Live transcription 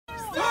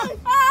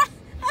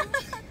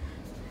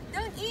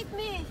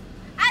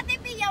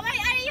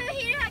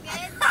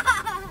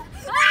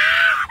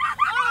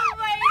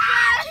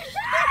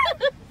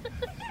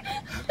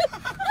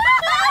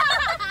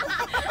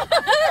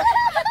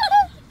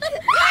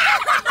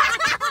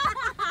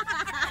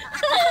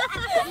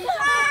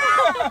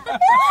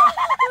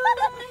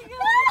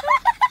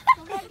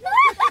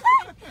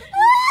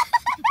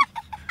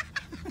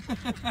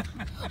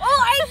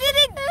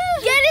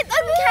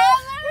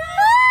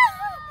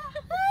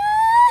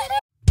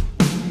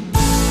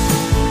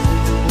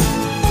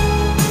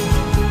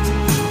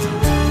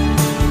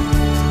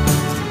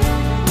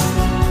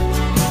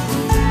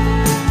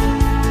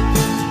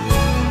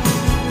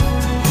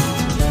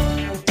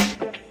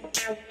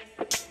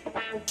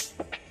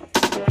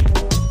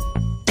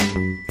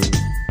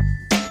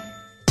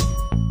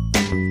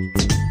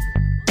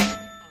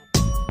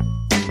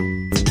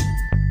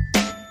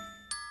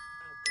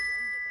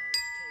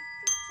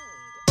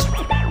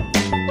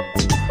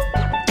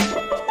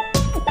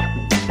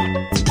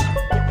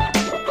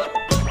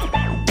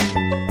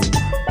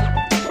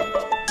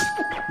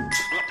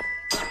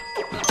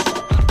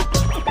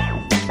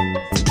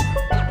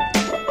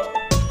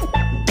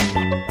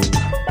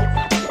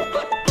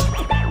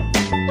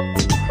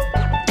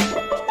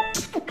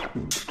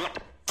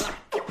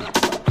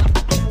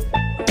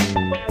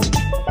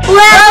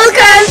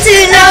Welcome to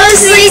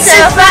Knowsley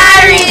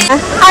Safari.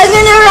 I'm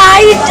gonna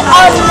ride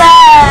on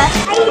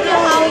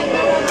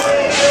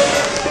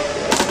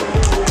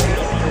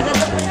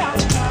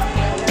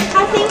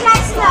I think I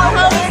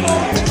smell.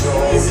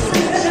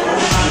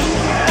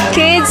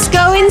 Kids,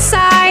 go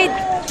inside.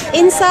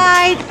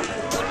 Inside.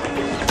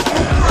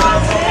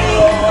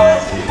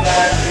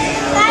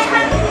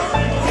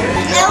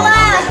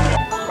 Ella.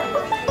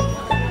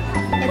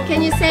 What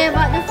can you say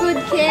about the food,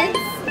 kids?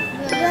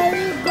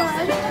 Very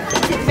good.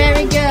 Is it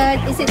very good?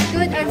 Is it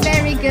good or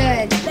very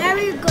good?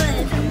 Very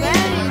good.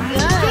 Very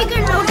good.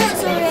 Chicken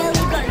nuggets are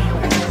really good.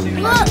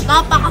 Look.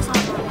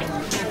 Napakasarap.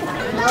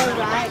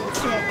 Alright,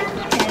 sit.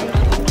 Okay.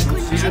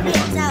 Good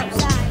chickens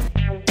outside.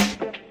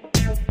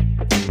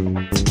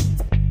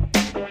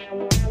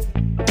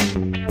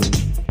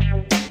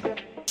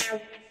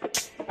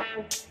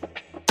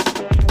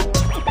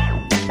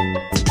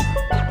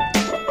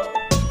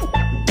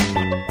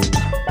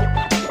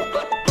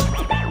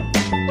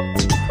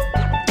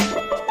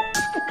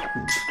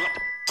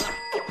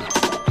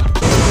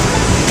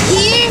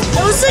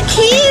 Those are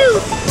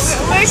cute!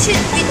 Where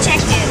should we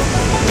check it?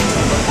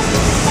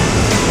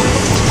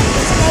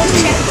 Let's go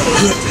check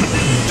it.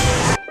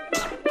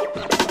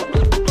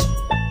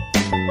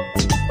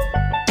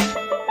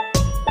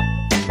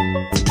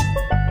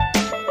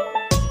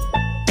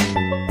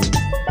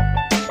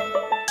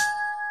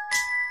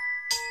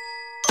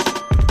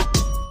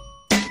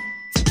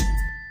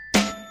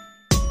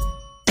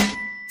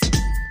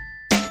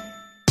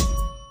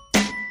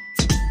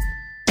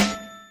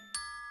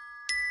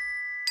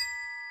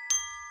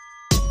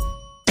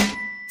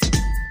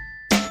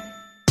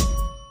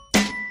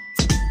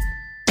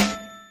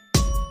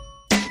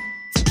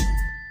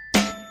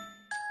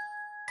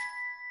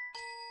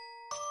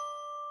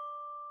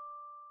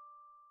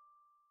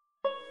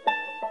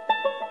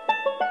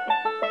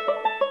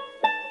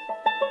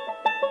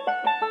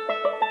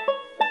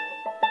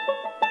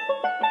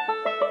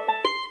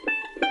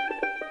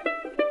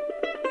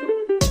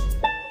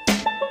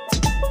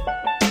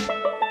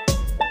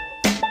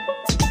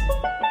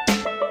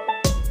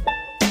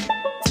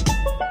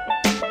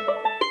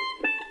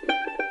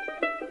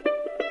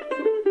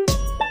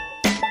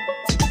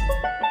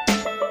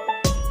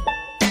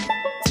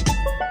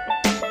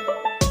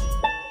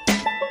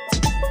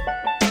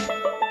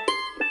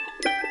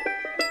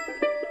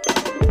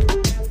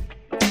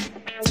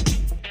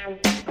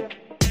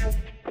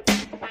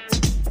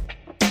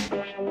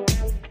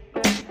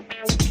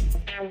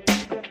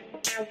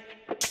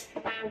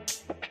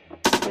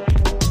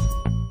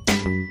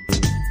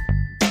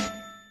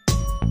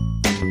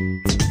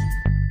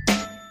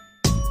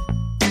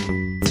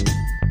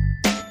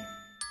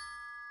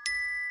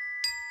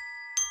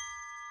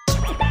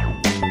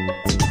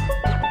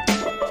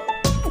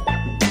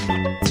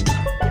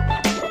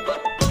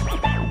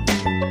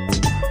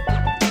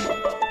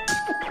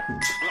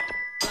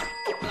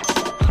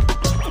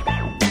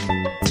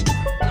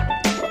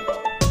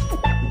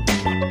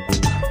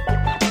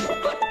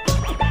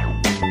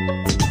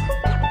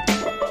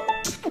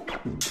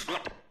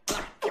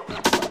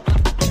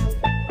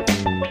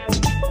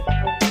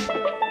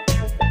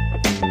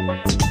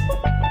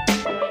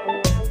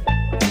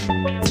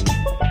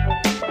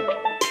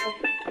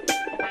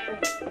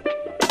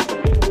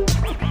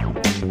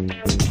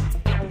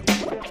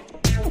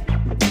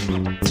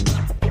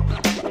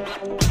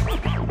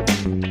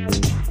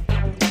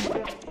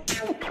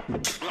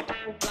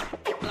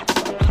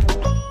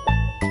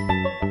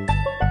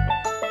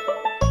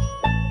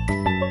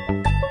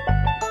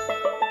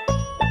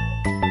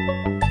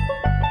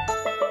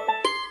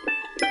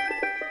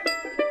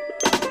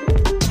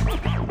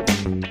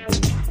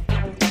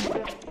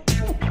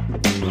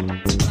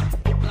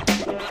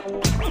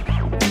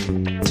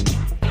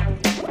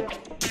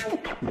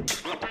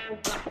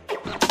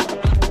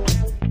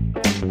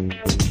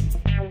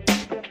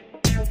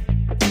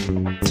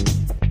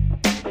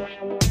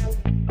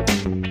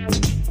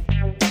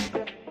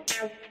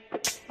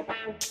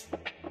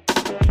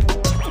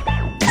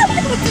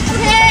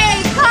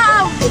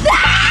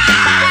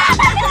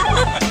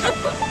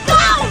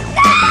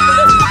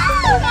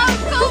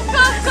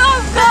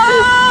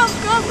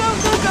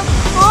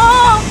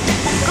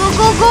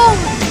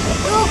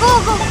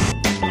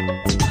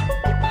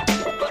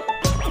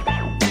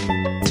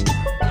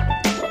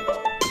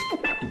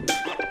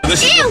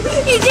 Ew!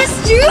 He just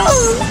drew!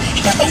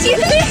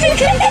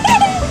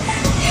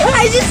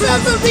 I just saw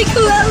something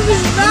come out of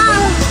his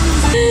mouth.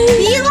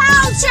 Be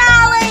loud,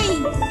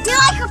 Charlie! Be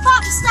like a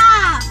pop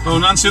star! Oh,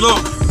 Nancy,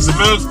 look! There's a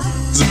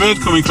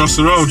bird coming across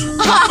the road.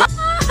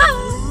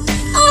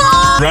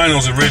 Oh.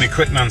 Rhinos are really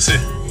quick, Nancy.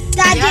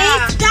 Daddy,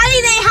 yeah.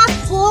 Daddy, they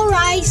have poor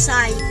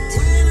eyesight.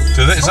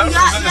 Do they? Is that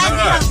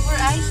right? Poor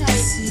eyesight.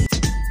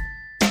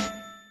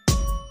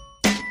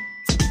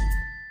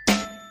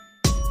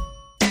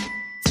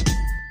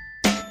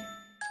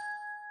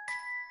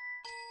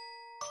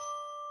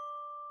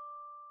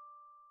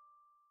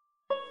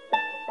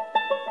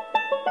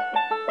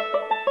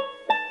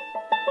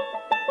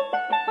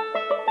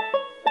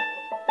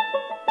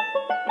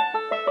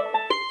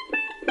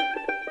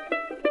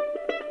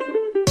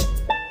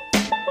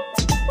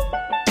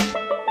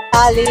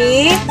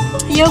 Charlie,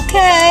 you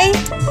okay?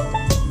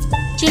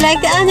 Do you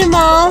like the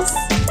animals?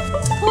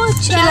 Oh,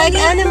 Do you like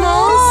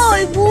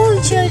animals?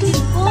 Boy, Charlie,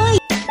 boy.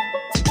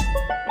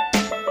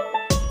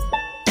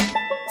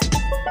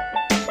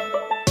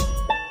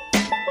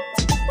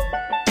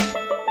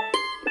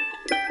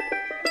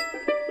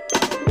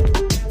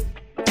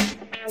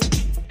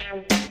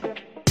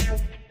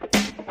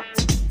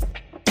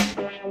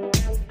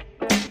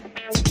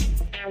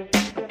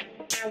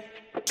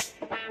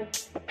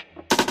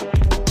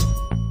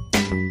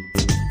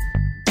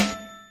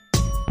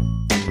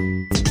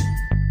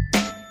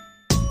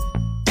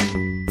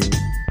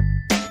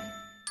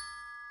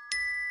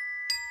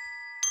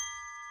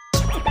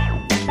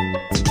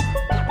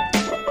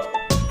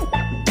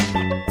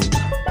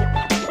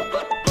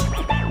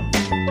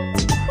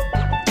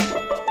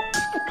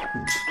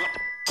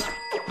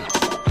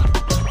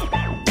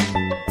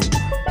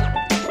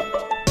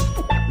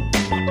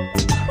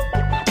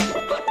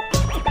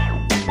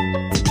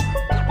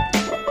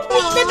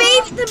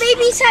 The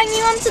baby's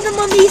hanging onto the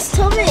mummy's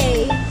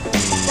tummy.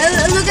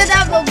 Look at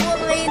that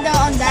bubble laying down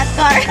on that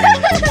car.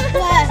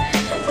 What?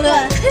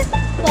 Look.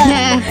 What?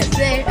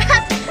 There.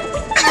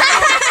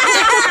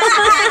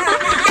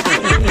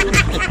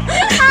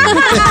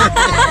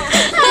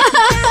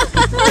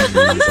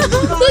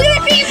 Look at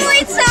the people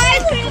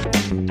inside.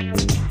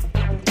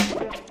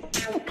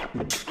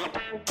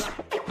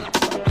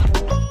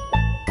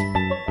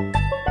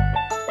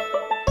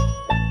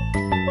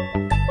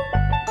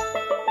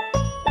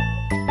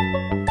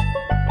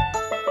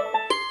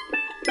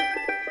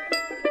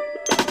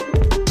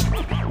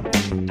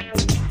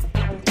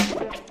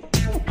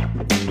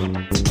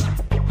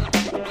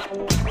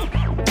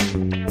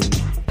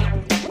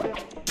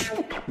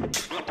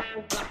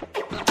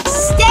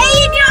 Stay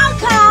in your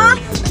car.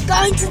 We're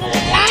going to the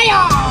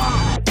lion.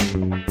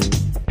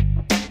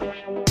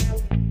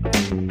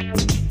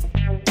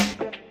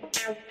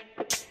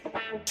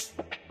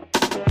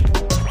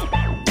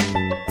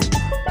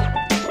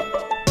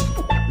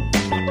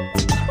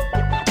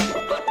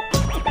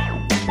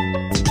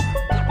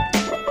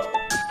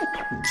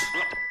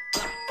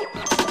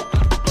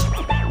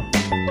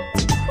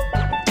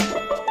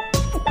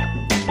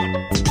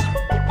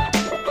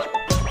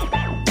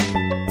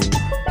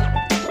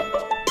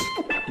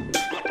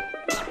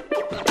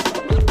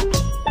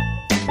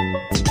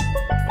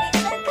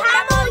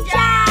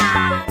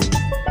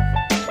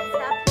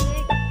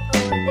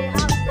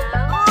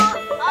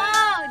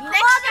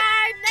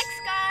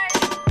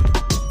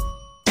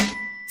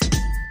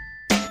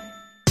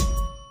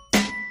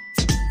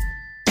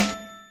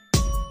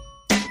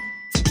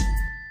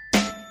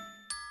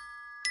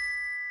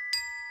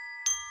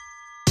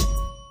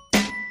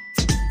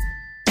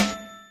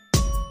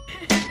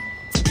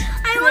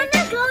 I want to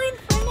go in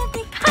front of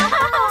the car.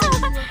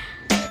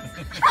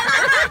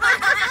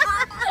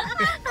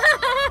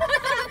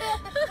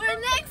 We're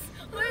next.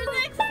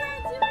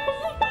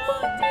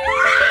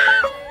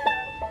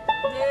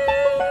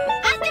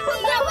 I think we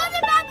got one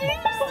about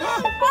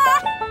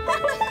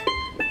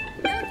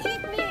Don't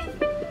eat me.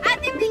 I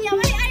think why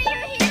are you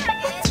here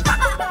again?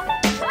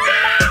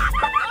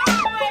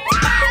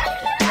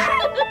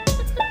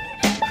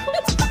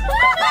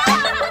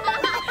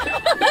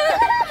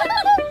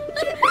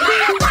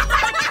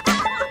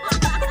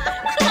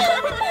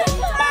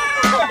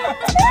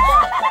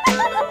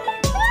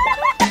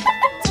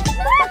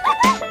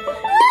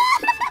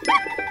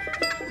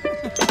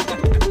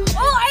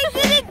 Oh, I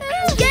didn't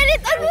get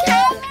it on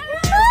camera.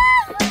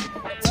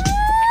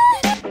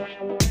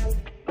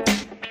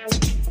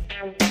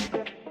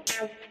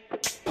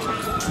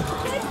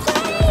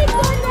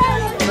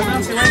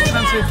 Nancy, wait,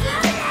 Nancy.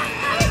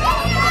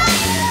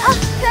 Oh,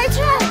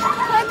 Gertrude,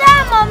 go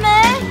down,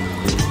 Mommy.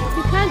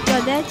 You can't go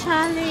there,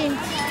 Charlie.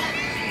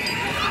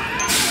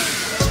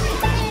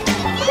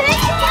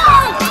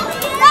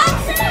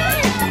 Nancy,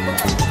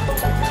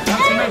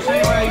 make sure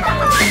you wait.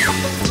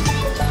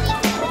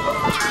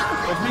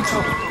 Where's Miko?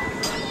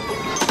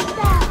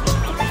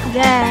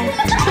 There.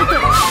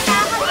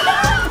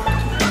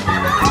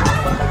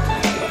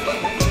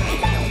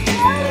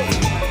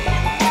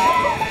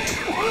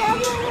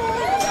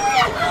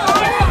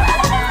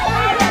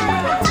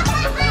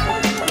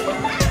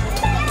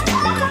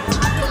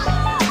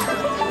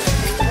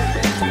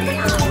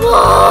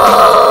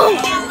 Whoa!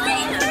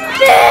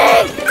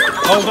 Big!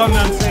 Hold on,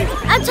 Nancy.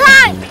 I'm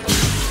trying.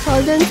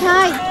 Hold on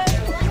tight.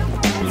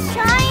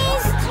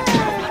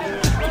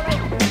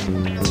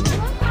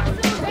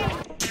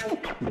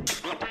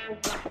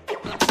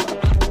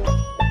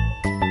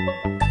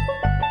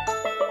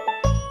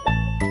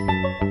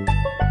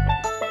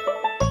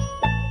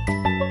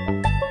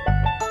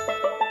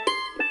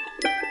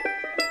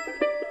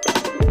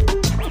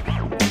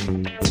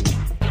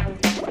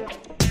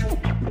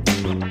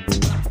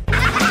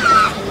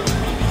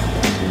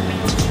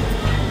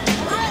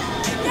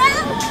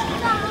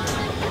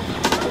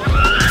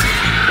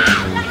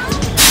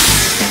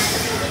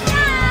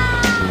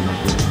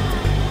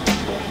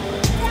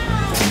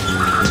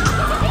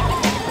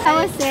 How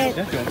was it?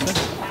 Yeah, go on, sir.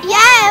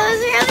 Yeah, it was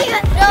really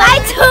good. My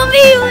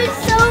tummy was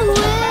so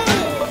wet.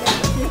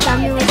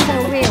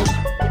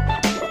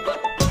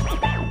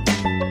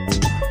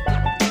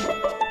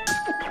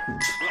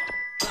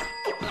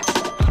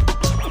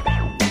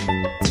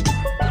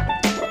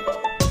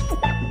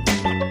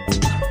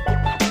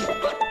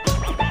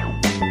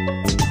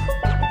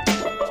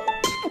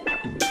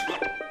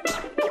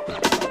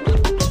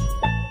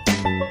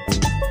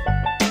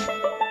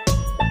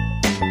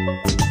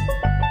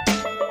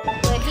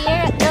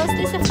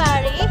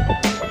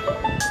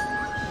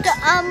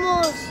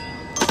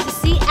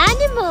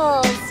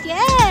 animals.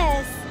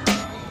 Yes.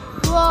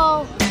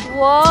 Whoa.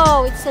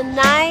 Whoa, it's a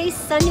nice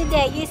sunny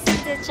day,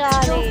 isn't it,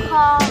 Charlie? No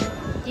car.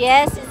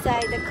 Yes,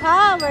 inside the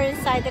car. We're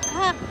inside the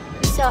car.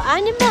 We saw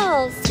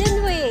animals,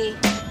 didn't we?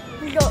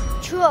 We got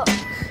truck.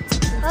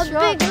 A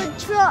Truck. big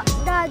truck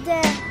down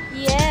there.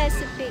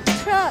 Yes, a big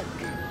truck.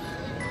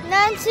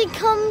 Nancy,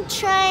 come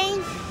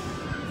train.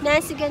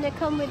 Nancy gonna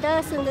come with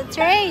us on the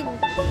train.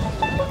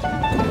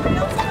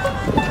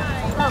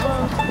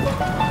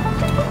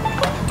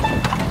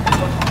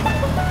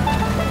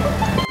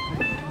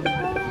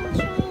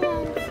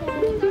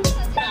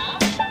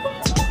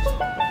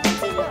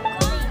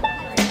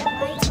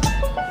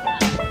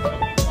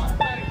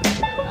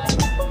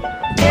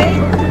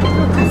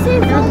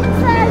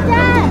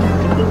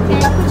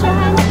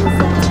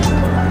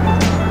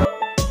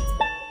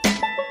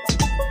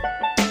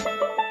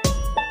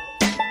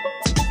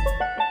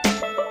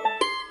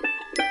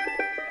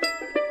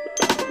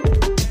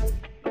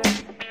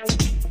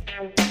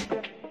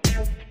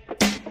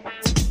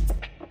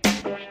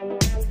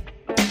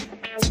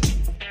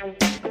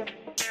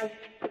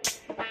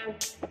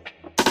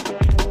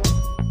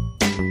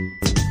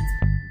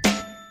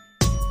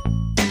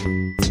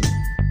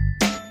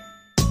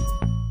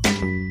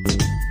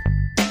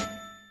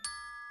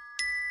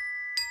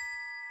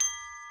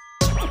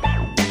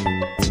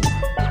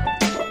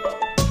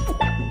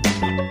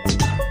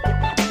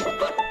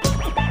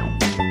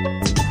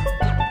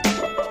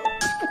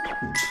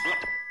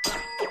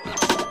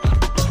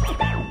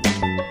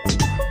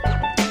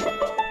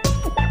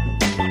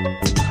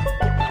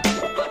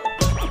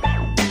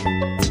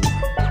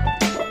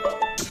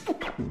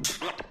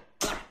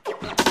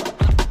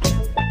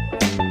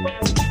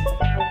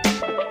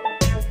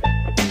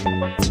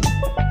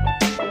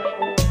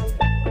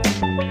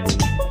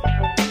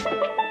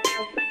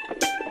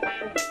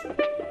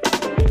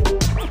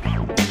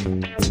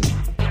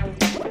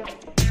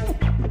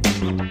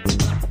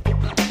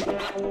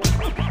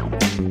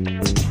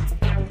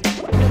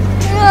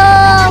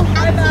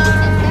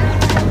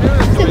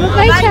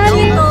 Bye,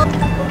 Charlie.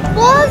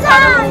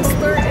 Bullseye.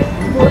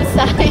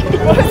 Bullseye.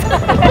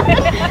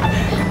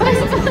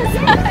 What's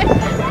bullseye?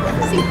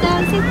 Sit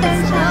down,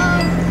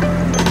 Charlie.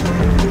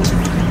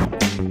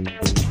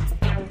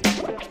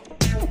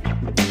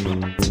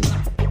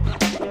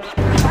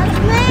 Watch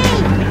me.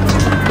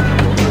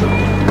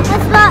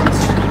 Let's watch.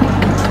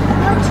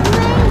 Watch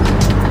me.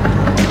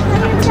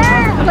 Look at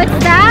that. What's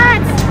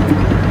that?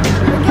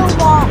 Look at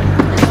what?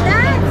 What's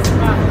that?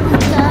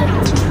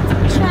 The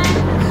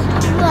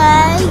train's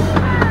way.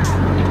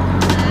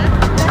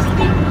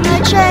 The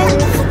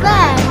train's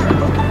way.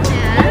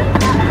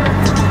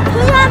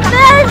 Look at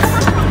this.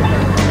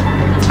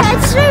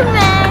 It's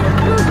swimming.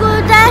 We'll go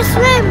there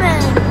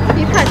swimming.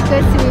 You can't go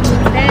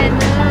swimming there, no.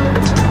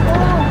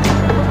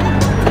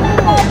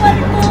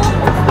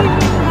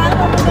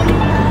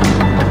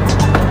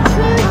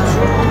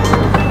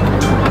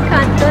 You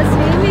can't go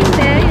swimming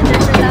there. You're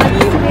not allowed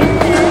to swim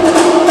there.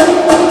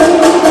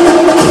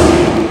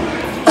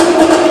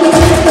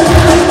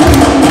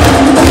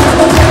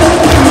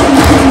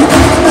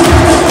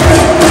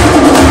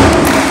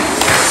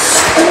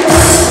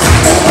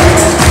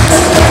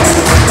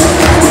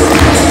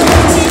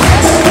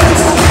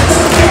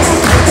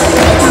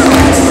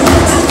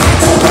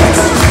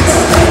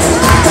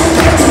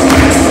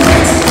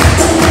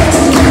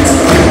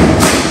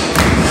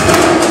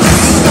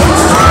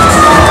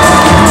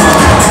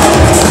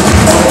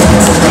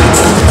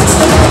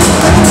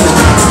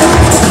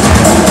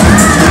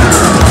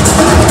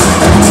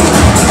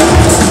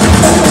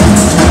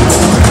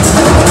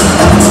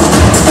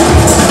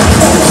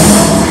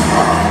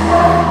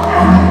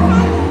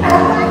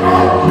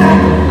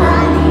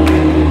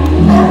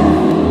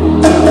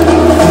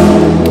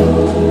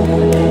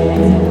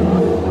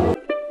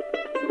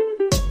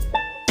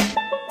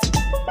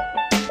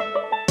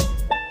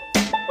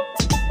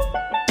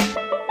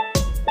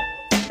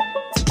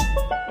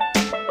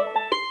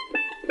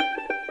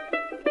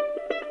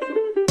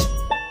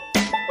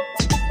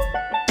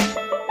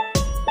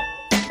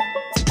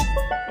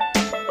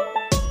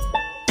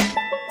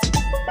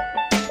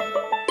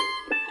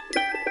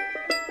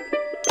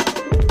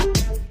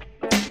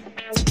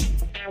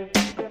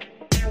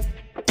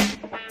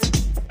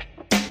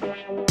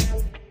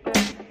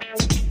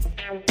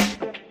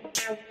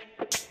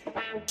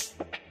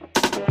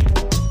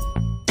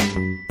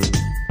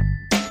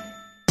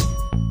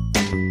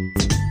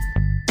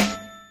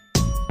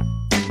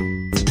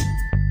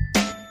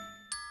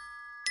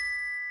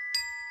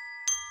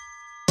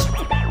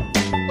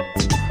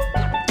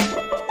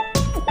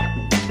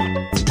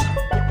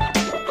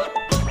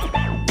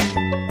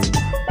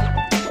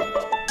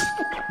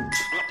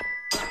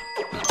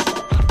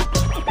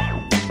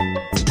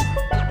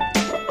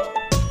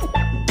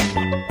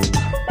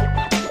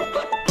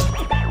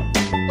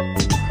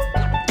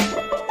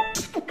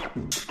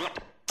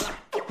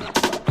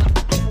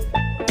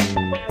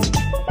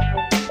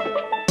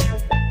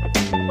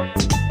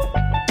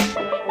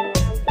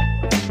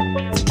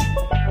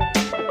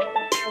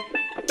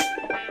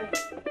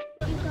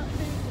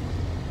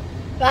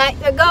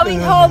 going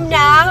home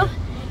now.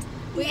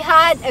 We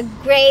had a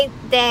great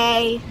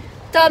day.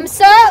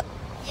 Thumbs up.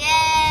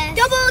 Yes.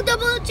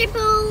 Double,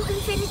 triple,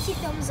 infinity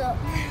thumbs up.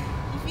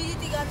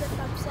 Infinity got the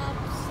thumbs up.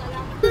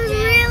 It was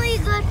really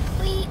good.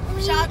 We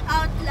shout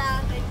out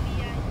loud.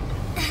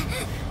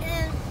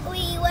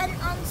 We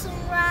went on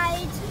some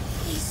rides.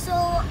 We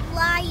saw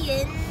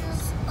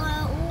lions,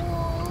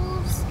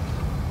 wolves,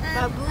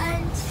 and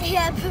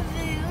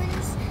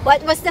baboons.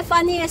 What was the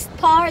funniest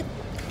part?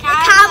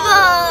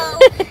 Camel.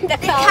 The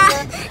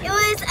camel. It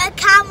was a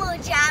camel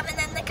jam, and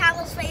then the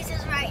camel's face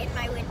is right in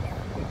my window.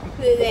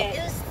 It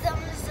was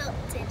thumbs up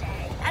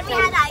today, and we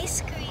had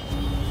ice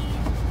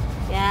cream.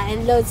 Yeah,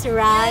 and loads of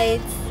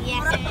rides.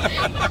 Yes.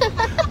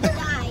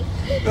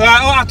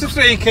 Right, I'll have to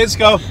say, kids,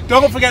 go.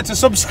 Don't forget to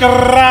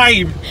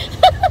subscribe.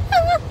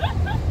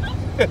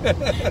 Thank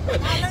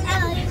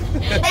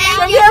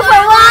you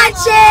for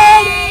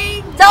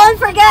watching. Don't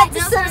forget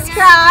to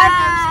subscribe.